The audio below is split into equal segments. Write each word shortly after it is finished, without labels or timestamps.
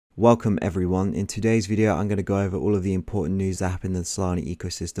Welcome everyone. In today's video I'm going to go over all of the important news that happened in the Solana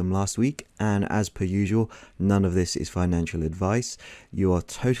ecosystem last week, and as per usual, none of this is financial advice. You are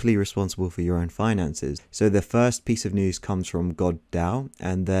totally responsible for your own finances. So the first piece of news comes from GodDAO,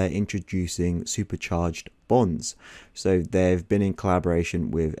 and they're introducing supercharged bonds. So they've been in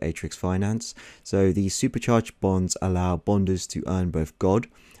collaboration with Atrix Finance. So these supercharged bonds allow bonders to earn both God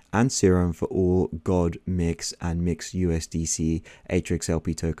and Serum for all God, Mix, and Mix USDC Atrix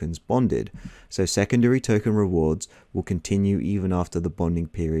LP tokens bonded. So secondary token rewards will continue even after the bonding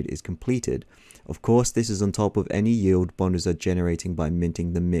period is completed. Of course, this is on top of any yield bonders are generating by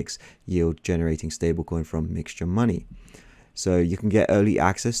minting the Mix yield generating stablecoin from Mixture Money. So you can get early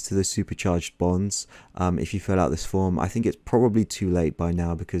access to the supercharged bonds if you fill out this form. I think it's probably too late by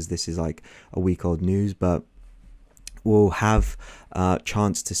now because this is like a week old news, but we'll have a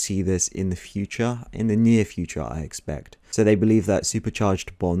chance to see this in the future, in the near future, I expect. So they believe that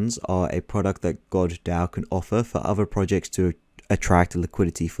supercharged bonds are a product that GodDAO can offer for other projects to attract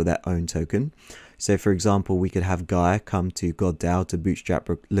liquidity for their own token. So for example, we could have Gaia come to GodDAO to bootstrap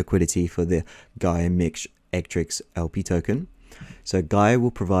liquidity for the Gaia Mix Atrix LP token. So Gaia will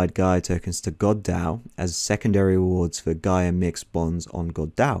provide Gaia tokens to GodDAO as secondary rewards for Gaia Mix bonds on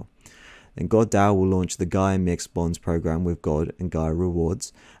GodDAO. Then GodDAO will launch the Gaia Mix Bonds program with God and Gaia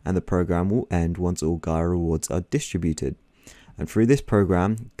rewards, and the program will end once all Gaia rewards are distributed. And through this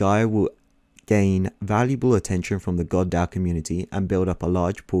program, Gaia will gain valuable attention from the GodDAO community and build up a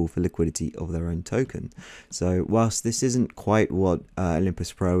large pool for liquidity of their own token. So whilst this isn't quite what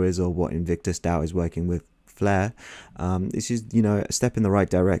Olympus Pro is or what Invictus DAO is working with Flare, this is, a step in the right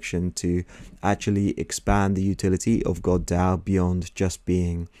direction to actually expand the utility of GodDAO beyond just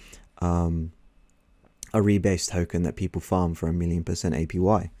being a rebase token that people farm for 1,000,000%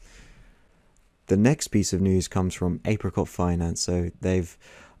 APY. The next piece of news comes from Apricot Finance. So they've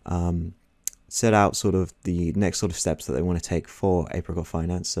set out sort of the next sort of steps that they want to take for Apricot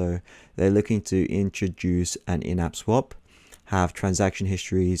Finance. So they're looking to introduce an in-app swap, have transaction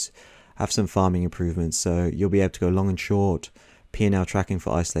histories, have some farming improvements. So you'll be able to go long and short, P&L tracking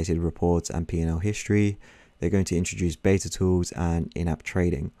for isolated reports and P&L history. They're going to introduce beta tools and in-app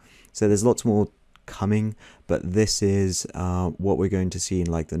trading. So there's lots more coming, but this is what we're going to see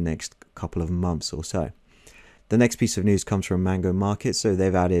in like the next couple of months or so. The next piece of news comes from Mango Market. So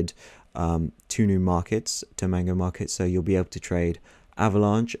they've added 2 new markets to Mango Market. So you'll be able to trade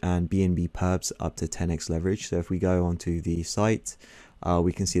Avalanche and BNB perps up to 10x leverage. So if we go onto the site,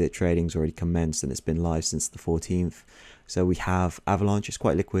 we can see that trading's already commenced and it's been live since the 14th. So we have Avalanche, it's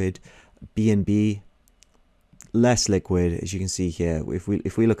quite liquid. BNB, less liquid, as you can see here.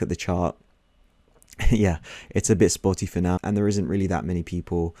 If we look at the chart, yeah, it's a bit spotty for now, and there isn't really that many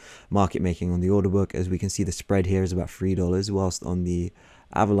people market making on the order book. As we can see, the spread here is about $3, whilst on the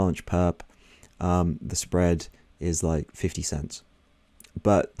Avalanche perp the spread is like 50 cents.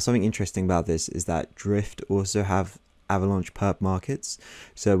 But something interesting about this is that Drift also have Avalanche perp markets,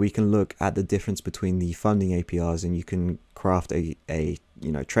 so we can look at the difference between the funding APRs, and you can craft a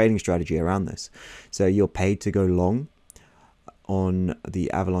trading strategy around this. So you're paid to go long on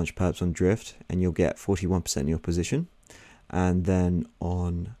the Avalanche perps on Drift, and you'll get 41% in your position. And then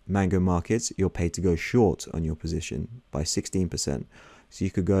on Mango Markets, you're paid to go short on your position by 16%. So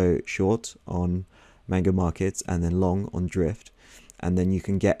you could go short on Mango Markets and then long on Drift, and then you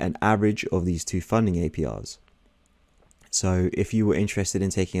can get an average of these two funding APRs. So if you were interested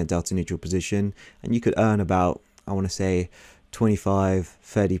in taking a delta neutral position, and you could earn about, I want to say,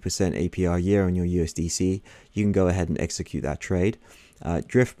 25-30% APR a year on your USDC, you can go ahead and execute that trade.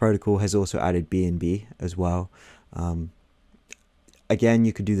 Drift Protocol has also added BNB as well. Again,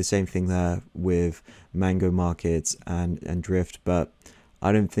 you could do the same thing there with Mango Markets and Drift, but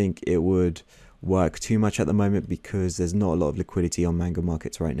I don't think it would work too much at the moment because there's not a lot of liquidity on Mango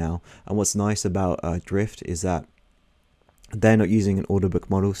Markets right now. And what's nice about Drift is that they're not using an order book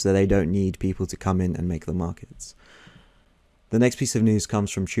model, so they don't need people to come in and make the markets. The next piece of news comes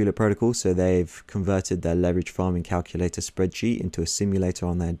from Tulip Protocol. So they've converted their leverage farming calculator spreadsheet into a simulator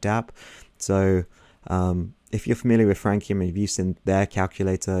on their dApp. So if you're familiar with Frankium and you've used their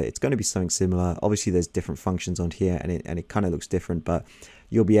calculator, it's going to be something similar. Obviously, there's different functions on here, and it kind of looks different, but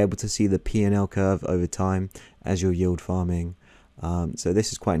you'll be able to see the P&L curve over time as you're yield farming. So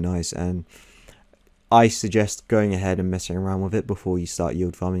this is quite nice, and I suggest going ahead and messing around with it before you start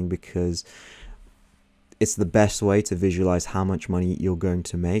yield farming, because it's the best way to visualize how much money you're going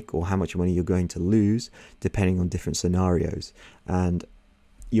to make or how much money you're going to lose depending on different scenarios. And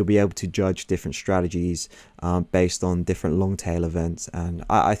you'll be able to judge different strategies based on different long tail events. And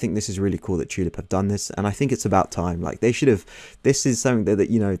I think this is really cool that Tulip have done this, and I think it's about time. Like, they should have, this is something that,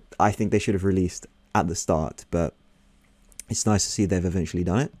 you know, I think they should have released at the start, but it's nice to see they've eventually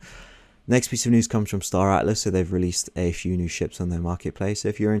done it. Next piece of news comes from Star Atlas. So they've released a few new ships on their marketplace. So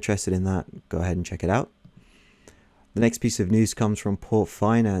if you're interested in that, go ahead and check it out. The next piece of news comes from Port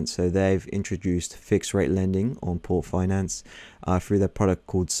Finance. So they've introduced fixed rate lending on Port Finance through their product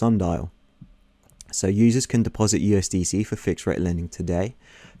called Sundial. So users can deposit USDC for fixed rate lending today.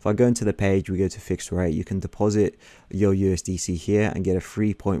 If I go into the page, we go to fixed rate, you can deposit your USDC here and get a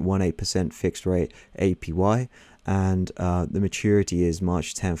 3.18% fixed rate APY. And the maturity is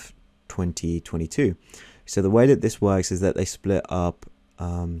March 10th, 2022. So the way that this works is that they split up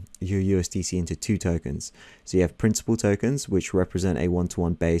your USDC into two tokens. So you have principal tokens, which represent a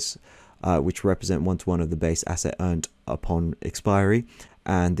one-to-one base, which represent one-to-one of the base asset earned upon expiry,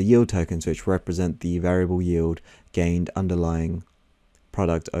 and the yield tokens, which represent the variable yield gained underlying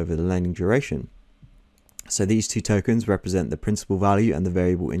product over the lending duration. So these two tokens represent the principal value, and the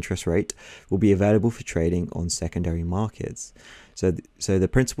variable interest rate will be available for trading on secondary markets. So the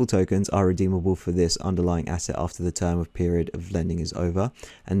principal tokens are redeemable for this underlying asset after the term of period of lending is over,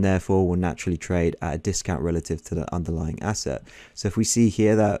 and therefore will naturally trade at a discount relative to the underlying asset. So if we see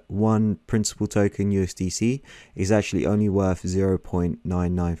here that one principal token USDC is actually only worth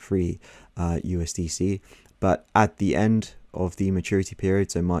 0.993 USDC, but at the end of the maturity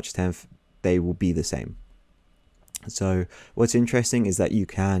period, so March 10th, they will be the same. So what's interesting is that you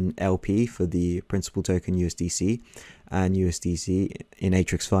can LP for the principal token USDC and USDC in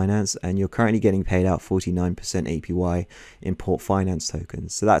Atrix Finance, and you're currently getting paid out 49% APY in Port Finance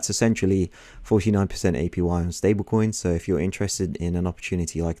tokens. So that's essentially 49% APY on stablecoins. So if you're interested in an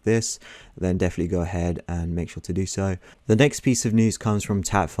opportunity like this, then definitely go ahead and make sure to do so. The next piece of news comes from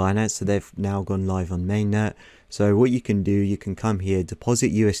Tap Finance. So they've now gone live on mainnet. So what you can do, you can come here,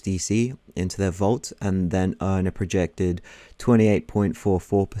 deposit USDC into their vault, and then earn a projected 28.44%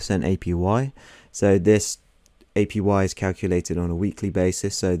 APY. So this APY is calculated on a weekly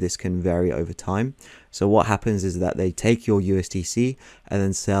basis, so this can vary over time. So what happens is that they take your USDC and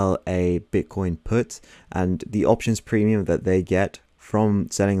then sell a Bitcoin put, and the options premium that they get from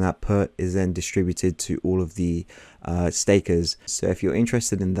selling that put is then distributed to all of the stakers. So if you're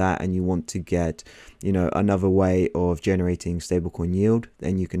interested in that and you want to get, you know, another way of generating stablecoin yield,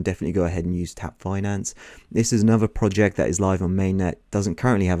 then you can definitely go ahead and use Tap Finance. This is another project that is live on mainnet, doesn't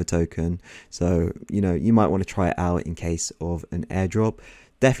currently have a token, so you know, you might want to try it out in case of an airdrop.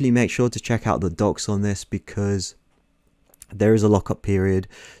 Definitely make sure to check out the docs on this, because there is a lockup period.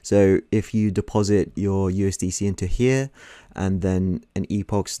 So if you deposit your USDC into here and then an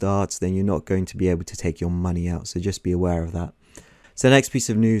epoch starts, then you're not going to be able to take your money out. So just be aware of that. So the next piece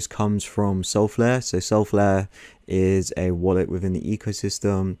of news comes from Solflare. So Solflare is a wallet within the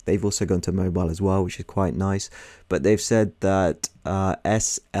ecosystem. They've also gone to mobile as well, which is quite nice. But they've said that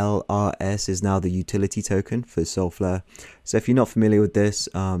SLRS is now the utility token for Solflare. So if you're not familiar with this,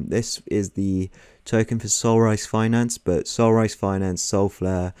 this is the token for Solrise Finance. But Solrise Finance,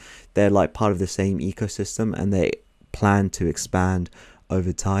 Solflare, they're like part of the same ecosystem, and they plan to expand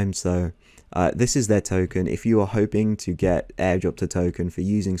over time. So this is their token. If you are hoping to get airdropped a token for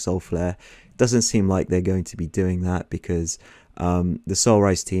using Solflare, it doesn't seem like they're going to be doing that, because the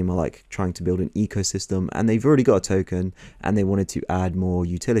Solrise team are like trying to build an ecosystem, and they've already got a token and they wanted to add more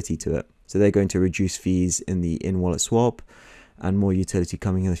utility to it. So they're going to reduce fees in the in-wallet swap and more utility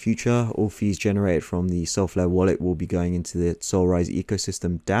coming in the future. All fees generated from the Solflare wallet will be going into the Solrise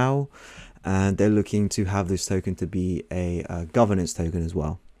ecosystem DAO, and they're looking to have this token to be a governance token as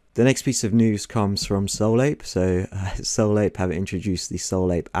well. The next piece of news comes from Solape. So Solape have introduced the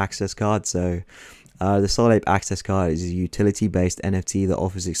Solape Access Card. So the Solape Access Card is a utility-based NFT that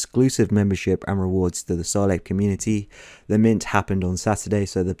offers exclusive membership and rewards to the Solape community. The mint happened on Saturday,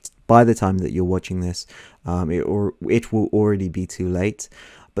 so that by the time that you're watching this, it will already be too late.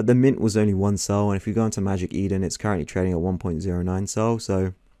 But the mint was only 1 SOL, and if you go into Magic Eden, it's currently trading at 1.09 SOL.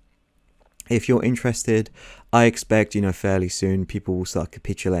 So if you're interested, I expect, you know, fairly soon people will start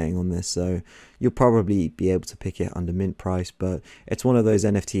capitulating on this, so you'll probably be able to pick it under mint price. But it's one of those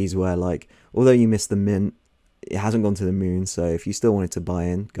NFTs where, like, although you missed the mint, it hasn't gone to the moon. So if you still wanted to buy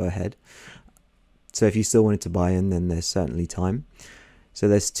in, go ahead. So if you still wanted to buy in, then there's certainly time. So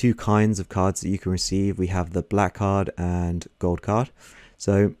there's two kinds of cards that you can receive. We have the black card and gold card.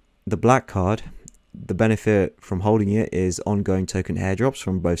 So the black card, the benefit from holding it is ongoing token airdrops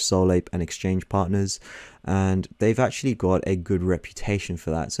from both Solape and exchange partners, and they've actually got a good reputation for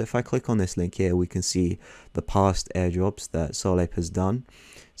that. So if I click on this link here, we can see the past airdrops that Solape has done.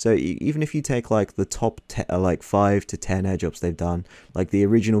 So even if you take like the top like 5 to 10 airdrops they've done, like the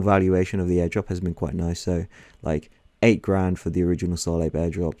original valuation of the airdrop has been quite nice. So like 8 grand for the original Soul Ape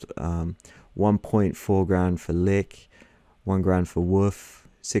airdrop, 1.4 grand for Lick, 1 grand for Woof,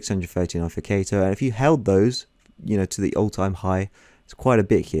 639 for Kato. And if you held those, you know, to the all-time high, it's quite a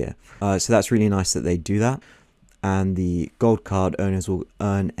bit here. So that's really nice that they do that. And the gold card owners will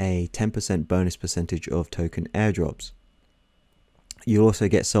earn a 10% bonus percentage of token airdrops. You'll also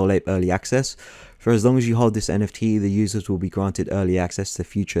get Soul Ape early access. For as long as you hold this NFT, the users will be granted early access to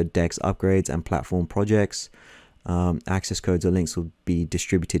future DEX upgrades and platform projects. Access codes or links will be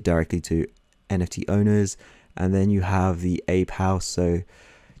distributed directly to NFT owners. And then you have the Ape House, so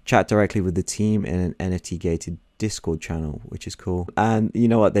chat directly with the team in an NFT gated Discord channel, which is cool. And you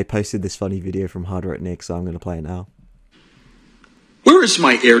know what, they posted this funny video from Hard Rock Nick, so I'm going to play it now. Where is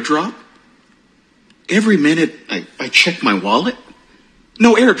my airdrop? Every minute I check my wallet.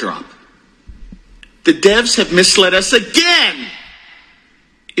 No airdrop. The devs have misled us again.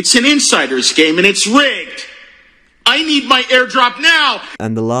 It's an insider's game and it's rigged. I need my airdrop now.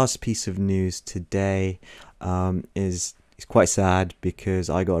 And the last piece of news today is quite sad, because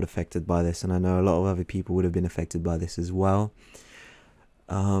I got affected by this, and I know a lot of other people would have been affected by this as well.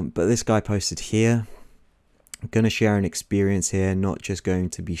 But this guy posted here, I'm going to share an experience here, not just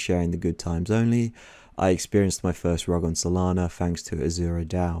going to be sharing the good times only. I experienced my first rug on Solana thanks to Azura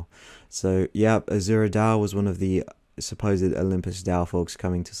DAO. So yeah, Azura DAO was one of the supposed Olympus DAO folks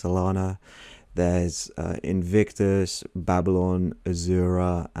coming to Solana. There's Invictus, Babylon,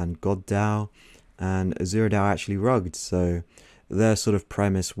 Azura, and God DAO. And Azura DAO actually rugged. So their sort of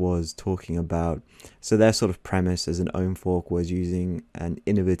premise was talking about, so their sort of premise as an own fork was using an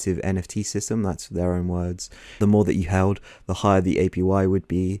innovative NFT system. That's their own words. The more that you held, the higher the APY would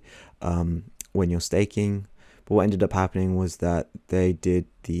be when you're staking. But what ended up happening was that they did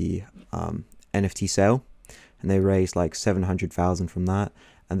the NFT sale, and they raised like 700,000 from that.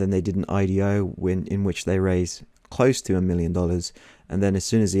 And then they did an IDO in which they raised close to $1 million. And then as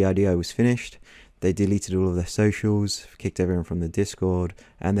soon as the IDO was finished, they deleted all of their socials, kicked everyone from the Discord,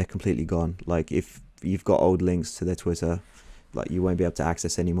 and they're completely gone. Like, if you've got old links to their Twitter, like, you won't be able to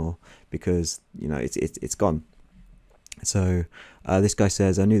access anymore, because, you know, it's gone. So this guy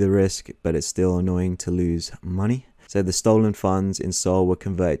says, I knew the risk, but it's still annoying to lose money. So the stolen funds in Sol were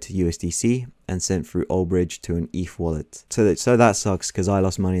converted to USDC and sent through Allbridge to an ETH wallet. So that sucks, because I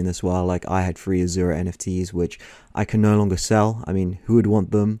lost money in this while. Like, I had free Azura NFTs, which I can no longer sell. I mean, who would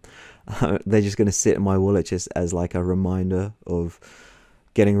want them? They're just going to sit in my wallet just as like a reminder of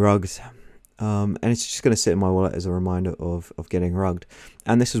getting rugged. And it's just going to sit in my wallet as a reminder of getting rugged.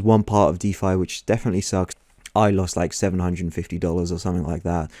 And this is one part of DeFi which definitely sucks. I lost like $750 or something like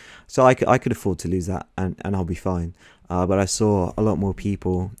that. So I could afford to lose that, and I'll be fine. But I saw a lot more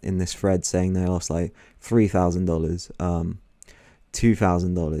people in this thread saying they lost like $3,000,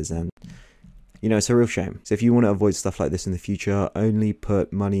 $2,000, and you know, it's a real shame. So if you want to avoid stuff like this in the future, only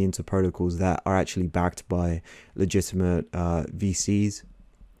put money into protocols that are actually backed by legitimate VCs.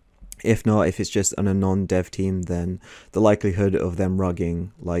 If not, if it's just on a non-dev team, then the likelihood of them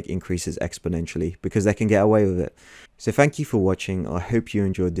rugging like increases exponentially, because they can get away with it. So thank you for watching. I hope you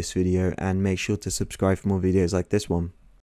enjoyed this video, and make sure to subscribe for more videos like this one.